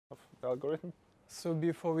the algorithm? So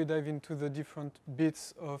before we dive into the different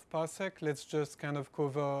bits of PARSEC, let's just kind of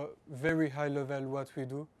cover very high level what we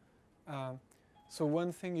do. So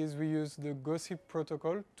one thing is we use the gossip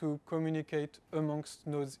protocol to communicate amongst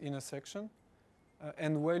nodes in a section.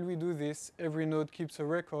 And while we do this, every node keeps a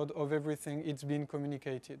record of everything it's been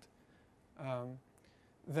communicated.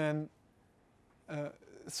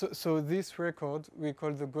 So this record we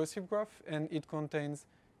call the gossip graph, and it contains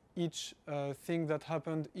each thing that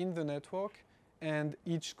happened in the network and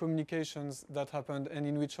each communications that happened and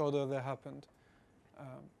in which order they happened.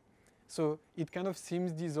 So it kind of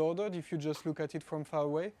seems disordered if you just look at it from far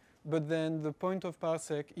away, but then the point of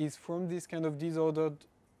PARSEC is from this kind of disordered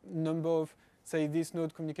number of, say, this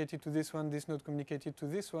node communicated to this one, this node communicated to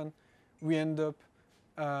this one, we end up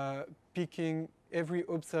picking every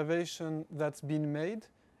observation that's been made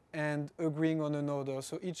and agreeing on an order.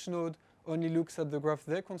 So each node only looks at the graph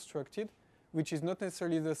they constructed, which is not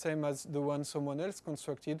necessarily the same as the one someone else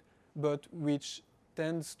constructed, but which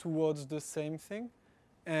tends towards the same thing.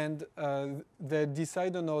 And they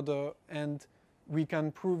decide an order, and we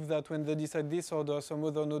can prove that when they decide this order, some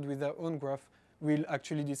other node with their own graph will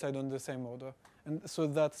actually decide on the same order. And so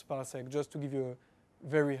that's PARSEC, just to give you a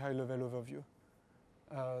very high-level overview.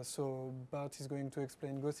 So Bart is going to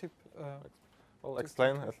explain gossip. I'll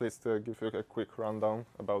explain, at least give you a quick rundown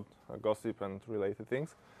about gossip and related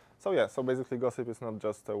things. So yeah, so basically gossip is not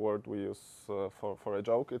just a word we use for a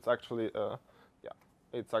joke. It's actually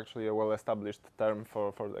it's actually a well-established term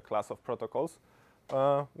for the class of protocols,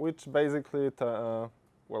 which basically,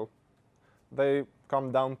 they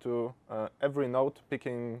come down to every node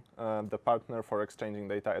picking the partner for exchanging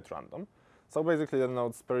data at random. So basically the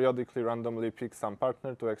nodes periodically randomly pick some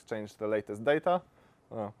partner to exchange the latest data,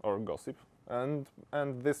 or gossip, and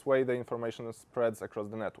this way the information spreads across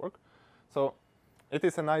the network. So it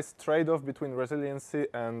is a nice trade-off between resiliency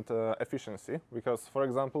and efficiency, because, for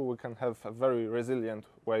example, we can have a very resilient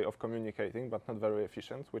way of communicating, but not very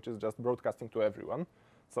efficient, which is just broadcasting to everyone.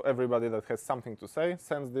 So everybody that has something to say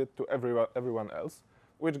sends it to everyone else,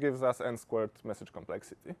 which gives us n-squared message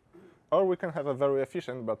complexity. Or we can have a very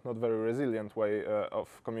efficient but not very resilient way of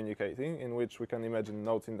communicating, in which we can imagine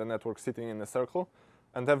nodes in the network sitting in a circle,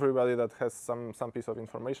 and everybody that has some piece of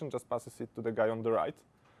information just passes it to the guy on the right.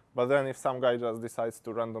 But then if some guy just decides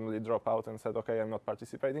to randomly drop out and said, okay, I'm not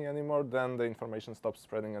participating anymore, then the information stops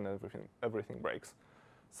spreading and everything breaks.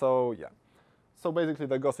 So yeah. So basically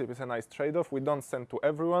the gossip is a nice trade-off. We don't send to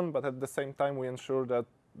everyone, but at the same time we ensure that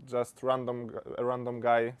just a random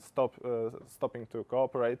guy stopping to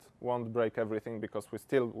cooperate won't break everything, because we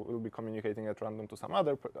still will be communicating at random to some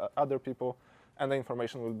other people, and the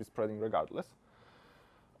information will be spreading regardless.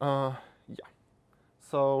 Yeah.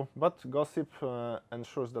 So, but gossip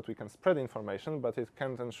ensures that we can spread information, but it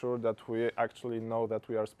can't ensure that we actually know that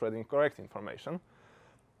we are spreading correct information.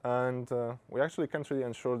 And we actually can't really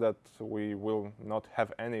ensure that we will not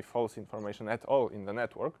have any false information at all in the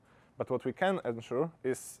network. But what we can ensure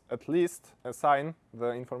is at least assign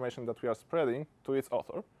the information that we are spreading to its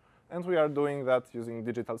author. And we are doing that using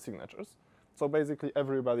digital signatures. So basically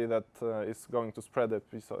everybody that is going to spread a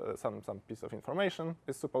some piece of information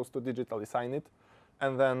is supposed to digitally sign it.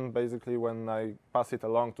 And then basically when I pass it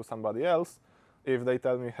along to somebody else, if they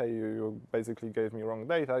tell me, hey, you basically gave me wrong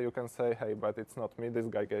data, you can say, hey, but it's not me, this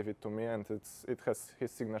guy gave it to me, and it has his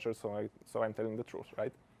signature, so I'm telling the truth,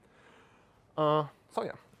 right? So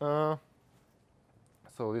yeah.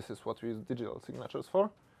 So this is what we use digital signatures for.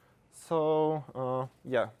 So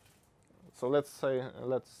yeah. So let's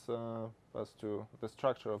pass to the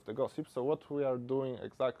structure of the gossip. So what we are doing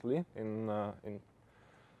exactly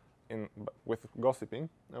with gossiping,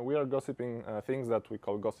 we are gossiping things that we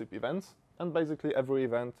call gossip events, and basically every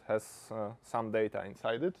event has some data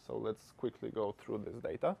inside it. So let's quickly go through this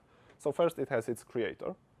data. So first it has its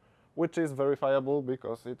creator, which is verifiable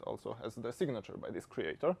because it also has the signature by this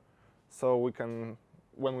creator. So we can,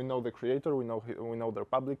 when we know the creator, we know their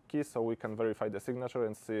public key, so we can verify the signature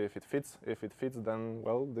and see if it fits. If it fits, then,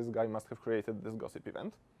 well, this guy must have created this gossip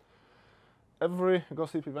event. Every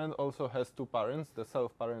gossip event also has two parents, the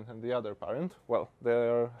self-parent and the other parent. Well,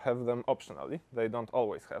 they have them optionally. They don't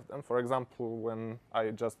always have them. For example, when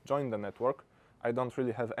I just joined the network, I don't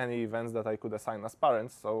really have any events that I could assign as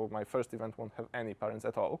parents, so my first event won't have any parents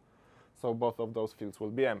at all. So both of those fields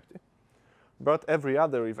will be empty. But every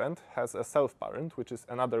other event has a self-parent, which is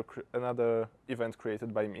another event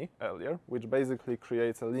created by me earlier, which basically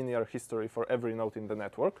creates a linear history for every node in the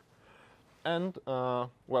network. And,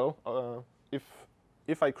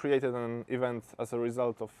 if I created an event as a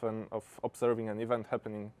result of observing an event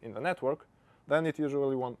happening in the network, then it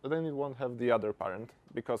usually won't have the other parent,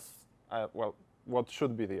 because what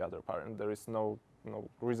should be the other parent. There is no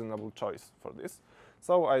reasonable choice for this.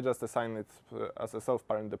 So I just assign it as a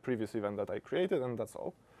self-parent the previous event that I created, and that's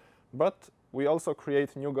all. But we also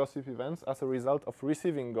create new gossip events as a result of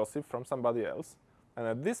receiving gossip from somebody else. And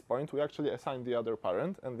at this point, we actually assign the other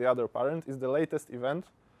parent, and the other parent is the latest event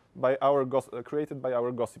by our created by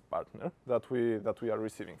our gossip partner that we are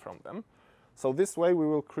receiving from them. So this way, we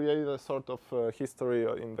will create a sort of history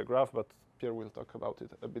in the graph, but Pierre will talk about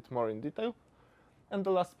it a bit more in detail. And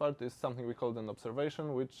the last part is something we call an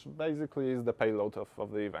observation, which basically is the payload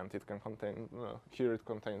of the event. It can contain, here it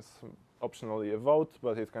contains optionally a vote,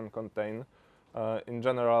 but it can contain, in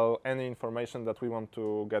general, any information that we want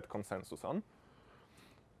to get consensus on.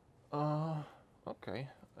 Okay,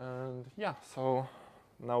 and yeah, so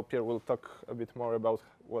now Pierre will talk a bit more about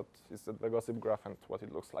what is the gossip graph and what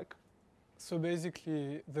it looks like. So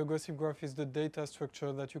basically, the gossip graph is the data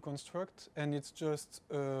structure that you construct, and it's just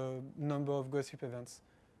a number of gossip events.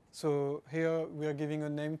 So here we are giving a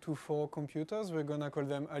name to 4 computers. We're going to call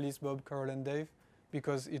them Alice, Bob, Carol, and Dave,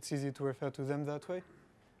 because it's easy to refer to them that way.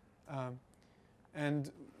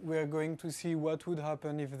 And we're going to see what would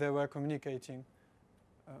happen if they were communicating.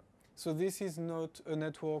 So this is not a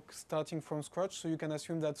network starting from scratch, so you can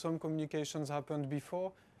assume that some communications happened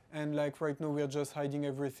before, and like right now we are just hiding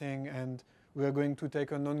everything, and we are going to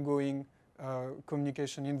take an ongoing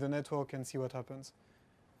communication in the network and see what happens.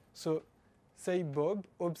 So say Bob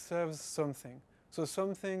observes something. So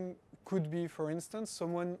something could be, for instance,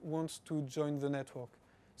 someone wants to join the network.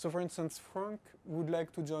 So for instance, Frank would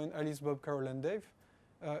like to join Alice, Bob, Carol, and Dave.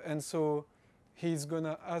 And so he's going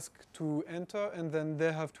to ask to enter, and then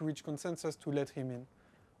they have to reach consensus to let him in.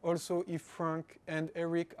 Also, if Frank and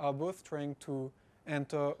Eric are both trying to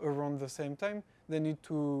enter around the same time, they need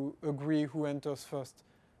to agree who enters first.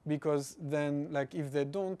 Because then, like, if they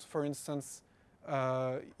don't, for instance,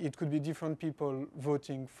 it could be different people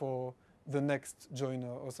voting for the next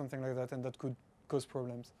joiner or something like that, and that could cause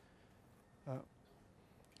problems.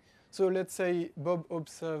 So let's say Bob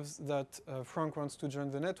observes that Frank wants to join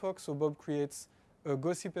the network, so Bob creates a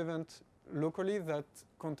gossip event locally that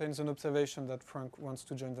contains an observation that Frank wants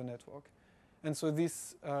to join the network. And so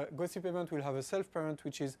this gossip event will have a self-parent,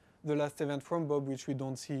 which is the last event from Bob, which we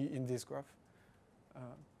don't see in this graph.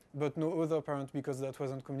 But no other parent, because that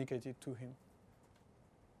wasn't communicated to him.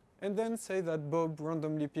 And then say that Bob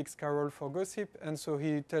randomly picks Carol for gossip, and so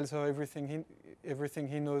he tells her everything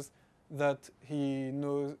he knows that he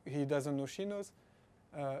doesn't know she knows.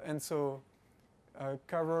 And so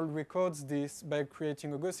Carol records this by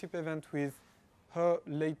creating a gossip event with her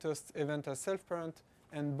latest event as self-parent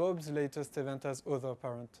and Bob's latest event as other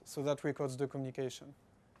parent. So that records the communication.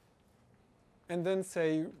 And then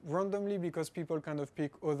say randomly, because people kind of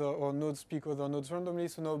pick other, or nodes pick other nodes randomly,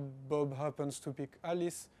 so now Bob happens to pick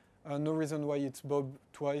Alice. No reason why it's Bob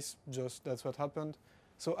twice, just that's what happened.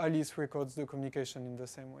 So Alice records the communication in the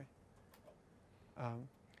same way.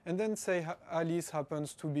 And then say Alice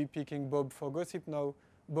happens to be picking Bob for gossip. Now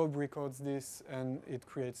Bob records this and it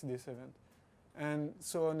creates this event. And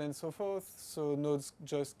so on and so forth. So nodes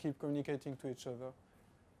just keep communicating to each other.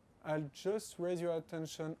 I'll just raise your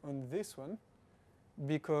attention on this one,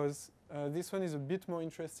 because this one is a bit more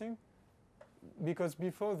interesting. Because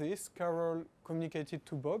before this, Carol communicated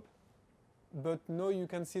to Bob, but now you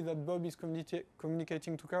can see that Bob is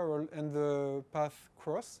communicating to Carol and the path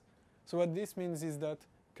cross. So what this means is that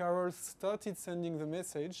Carol started sending the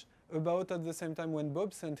message about at the same time when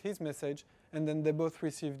Bob sent his message, and then they both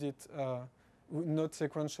received it not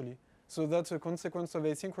sequentially. So that's a consequence of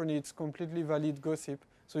asynchrony. It's completely valid gossip.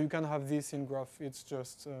 So you can have this in graph. It's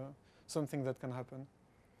just something that can happen.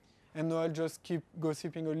 And now I'll just keep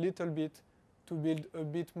gossiping a little bit to build a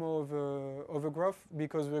bit more of a graph,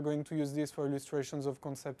 because we're going to use this for illustrations of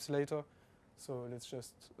concepts later. So let's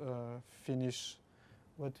just finish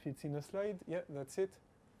what fits in a slide. Yeah, that's it.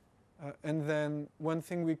 And then one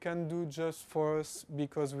thing we can do just for us,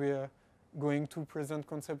 because we are going to present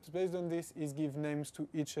concepts based on this, is give names to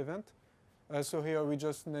each event. So here we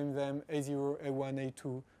just name them A0, A1,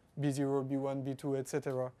 A2, B0, B1, B2,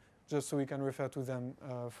 etc., just so we can refer to them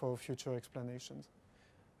for future explanations.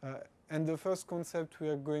 And the first concept we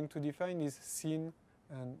are going to define is scene,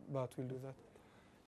 and Bart will do that.